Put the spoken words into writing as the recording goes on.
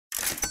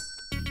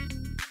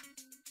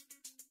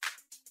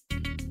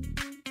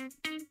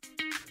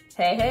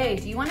Hey, hey,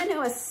 do you want to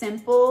know a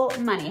simple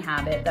money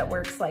habit that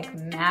works like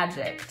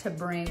magic to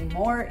bring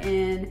more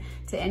in,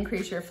 to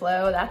increase your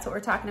flow? That's what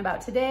we're talking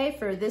about today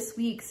for this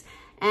week's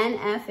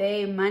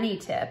NFA Money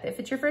Tip.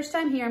 If it's your first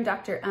time here, I'm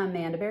Dr.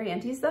 Amanda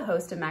Barrientez, the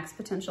host of Max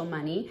Potential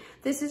Money.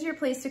 This is your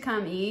place to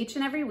come each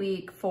and every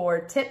week for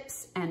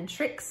tips and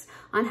tricks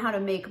on how to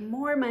make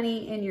more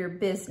money in your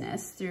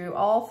business through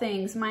all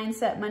things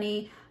mindset,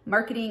 money,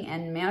 marketing,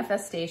 and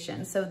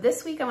manifestation. So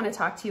this week I want to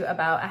talk to you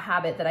about a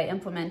habit that I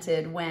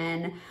implemented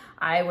when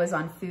I was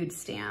on food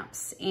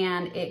stamps,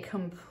 and it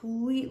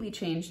completely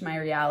changed my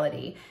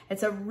reality.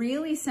 It's a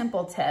really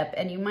simple tip,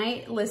 and you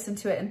might listen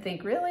to it and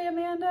think, really,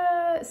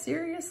 Amanda,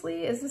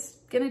 seriously, is this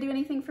gonna do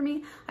anything for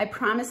me? I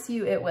promise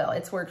you it will.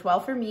 It's worked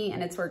well for me,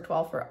 and it's worked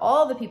well for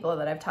all the people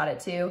that I've taught it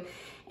to.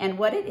 And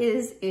what it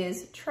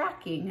is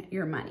tracking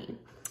your money.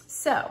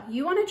 So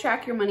you want to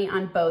track your money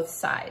on both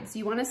sides.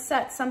 You want to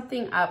set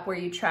something up where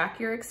you track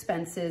your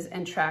expenses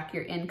and track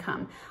your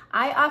income.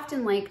 I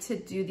often like to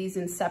do these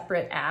in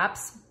separate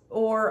apps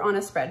or on a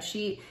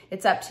spreadsheet.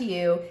 It's up to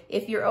you.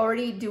 If you're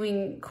already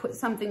doing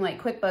something like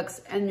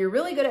QuickBooks and you're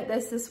really good at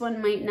this, this one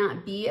might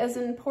not be as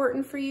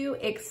important for you,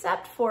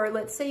 except for,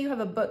 let's say you have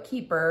a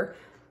bookkeeper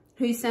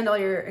who you send all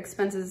your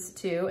expenses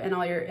to and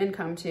all your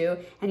income to,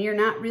 and you're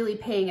not really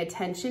paying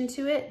attention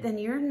to it, then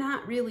you're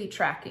not really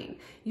tracking.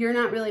 You're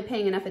not really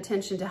paying enough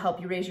attention to help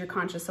you raise your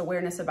conscious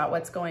awareness about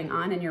what's going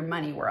on in your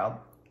money world.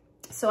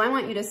 So I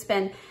want you to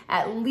spend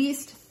at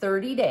least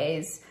 30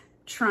 days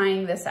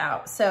trying this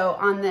out. So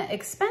on the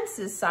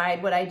expenses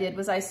side, what I did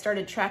was I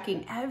started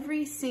tracking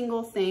every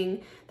single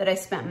thing that I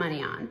spent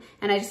money on.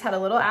 And I just had a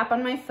little app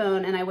on my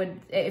phone, and I would,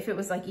 if it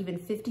was like even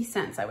 50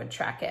 cents, I would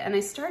track it. And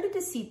I started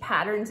to see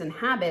patterns and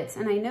habits,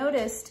 and I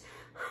noticed,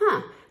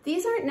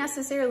 these aren't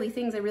necessarily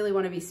things I really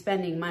want to be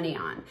spending money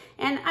on.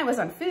 And I was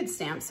on food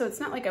stamps, so it's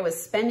not like I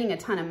was spending a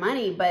ton of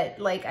money, but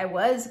like I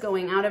was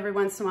going out every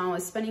once in a while, I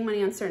was spending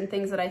money on certain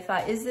things that I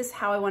thought, is this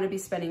how I want to be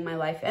spending my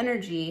life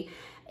energy?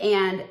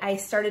 And I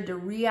started to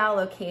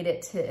reallocate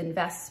it to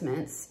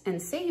investments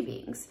and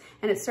savings.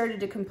 And it started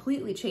to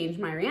completely change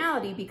my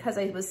reality because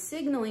I was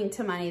signaling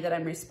to money that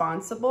I'm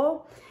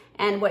responsible,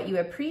 and what you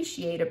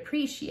appreciate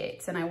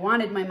appreciates. And I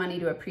wanted my money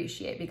to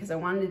appreciate because I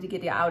wanted to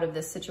get out of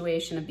this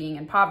situation of being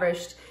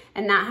impoverished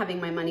and not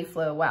having my money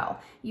flow well.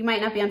 You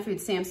might not be on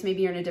food stamps,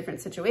 maybe you're in a different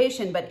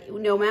situation, but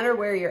no matter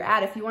where you're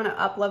at, if you want to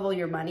up-level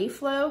your money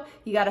flow,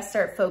 you got to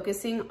start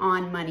focusing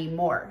on money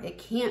more. It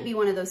can't be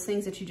one of those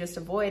things that you just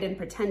avoid and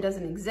pretend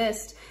doesn't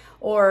exist,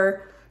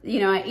 or you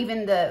know,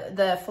 even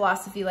the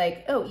philosophy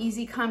like, oh,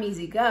 easy come,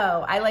 easy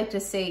go. I like to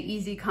say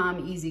easy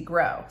come, easy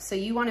grow. So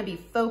you want to be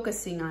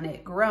focusing on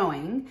it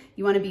growing.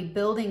 You want to be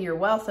building your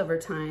wealth over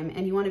time,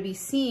 and you want to be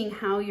seeing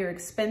how your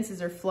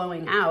expenses are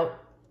flowing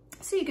out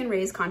so you can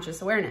raise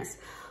conscious awareness.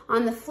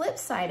 On the flip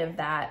side of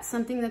that,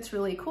 something that's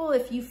really cool,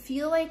 if you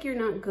feel like you're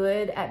not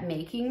good at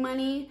making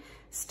money,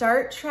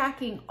 start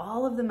tracking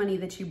all of the money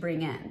that you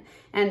bring in.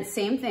 And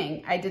same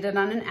thing, I did it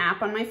on an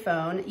app on my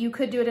phone. You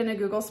could do it in a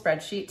Google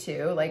spreadsheet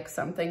too, like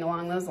something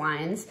along those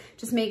lines.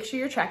 Just make sure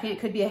you're tracking. It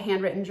could be a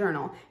handwritten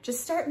journal.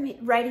 Just start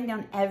writing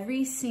down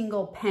every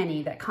single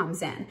penny that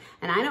comes in.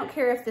 And I don't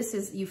care if this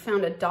is, you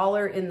found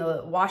 $1 in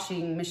the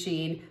washing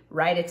machine,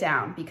 write it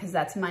down, because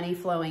that's money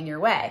flowing your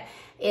way.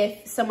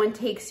 If someone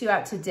takes you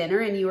out to dinner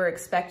and you were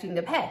expecting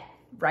to pay,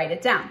 write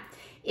it down.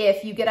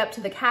 If you get up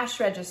to the cash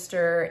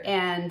register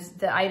and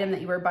the item that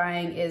you were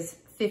buying is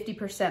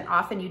 50%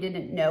 off and you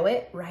didn't know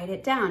it, write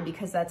it down,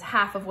 because that's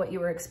half of what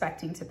you were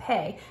expecting to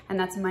pay, and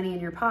that's money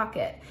in your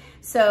pocket.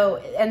 So,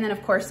 and then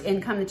of course,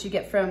 income that you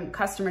get from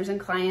customers and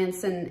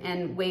clients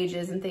and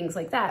wages and things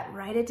like that,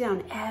 write it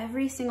down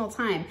every single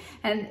time.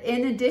 And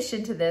in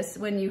addition to this,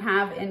 when you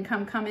have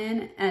income come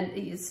in, and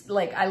it's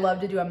like, I love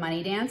to do a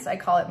money dance. I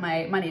call it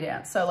my money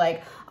dance. So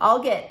like,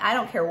 I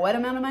don't care what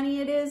amount of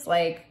money it is,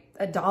 like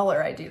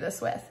 $1 I do this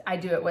with. I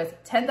do it with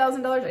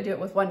 $10,000, I do it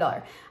with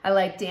 $1. I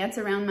like dance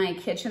around my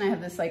kitchen. I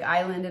have this like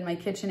island in my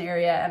kitchen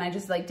area, and I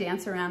just like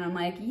dance around. I'm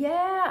like,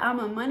 yeah, I'm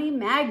a money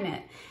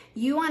magnet.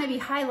 You want to be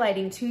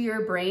highlighting to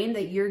your brain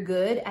that you're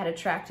good at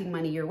attracting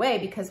money your way,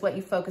 because what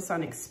you focus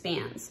on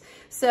expands.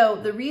 So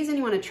the reason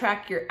you want to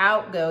track your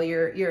outgo,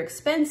 your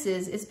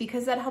expenses, is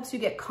because that helps you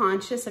get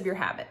conscious of your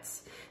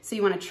habits. So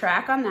you want to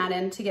track on that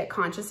end to get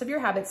conscious of your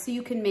habits so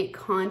you can make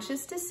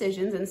conscious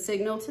decisions and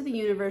signal to the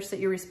universe that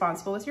you're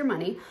responsible with your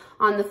money.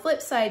 On the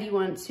flip side, you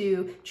want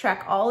to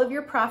track all of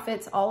your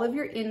profits, all of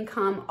your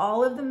income,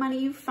 all of the money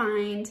you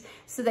find,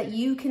 so that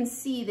you can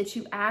see that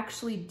you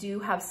actually do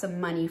have some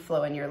money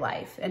flow in your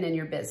life and in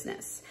your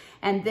business.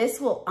 And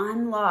this will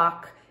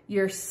unlock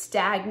your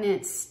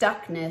stagnant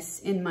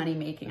stuckness in money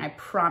making. I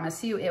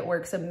promise you, it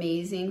works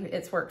amazing.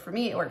 It's worked for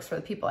me. It works for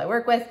the people I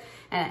work with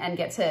and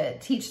get to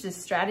teach this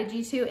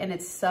strategy to. And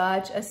it's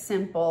such a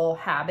simple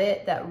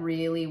habit that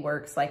really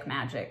works like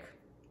magic.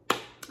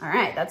 All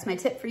right, that's my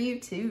tip for you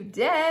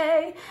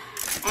today.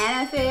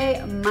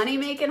 NFA money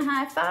making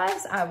high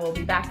fives. I will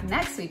be back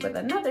next week with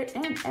another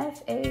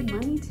NFA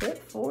money tip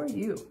for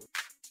you.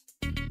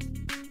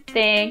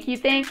 Thank you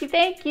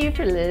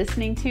for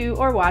listening to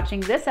or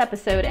watching this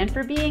episode and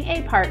for being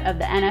a part of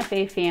the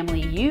NFA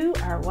family. You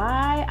are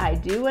why I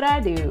do what I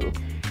do.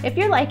 If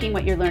you're liking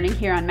what you're learning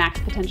here on Max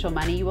Potential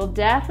Money, you will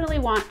definitely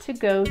want to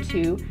go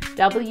to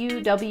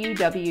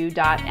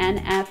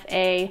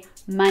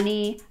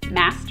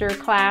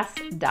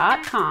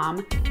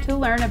www.nfamasterclass.com to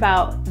learn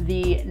about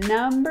the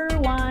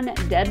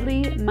 #1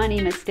 deadly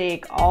money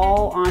mistake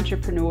all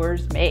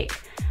entrepreneurs make.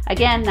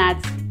 Again,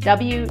 that's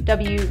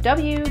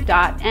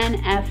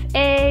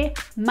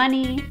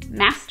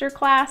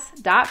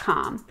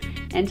www.nfamasterclass.com.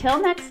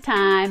 Until next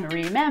time,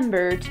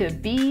 remember to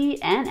be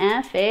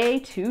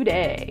NFA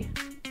today.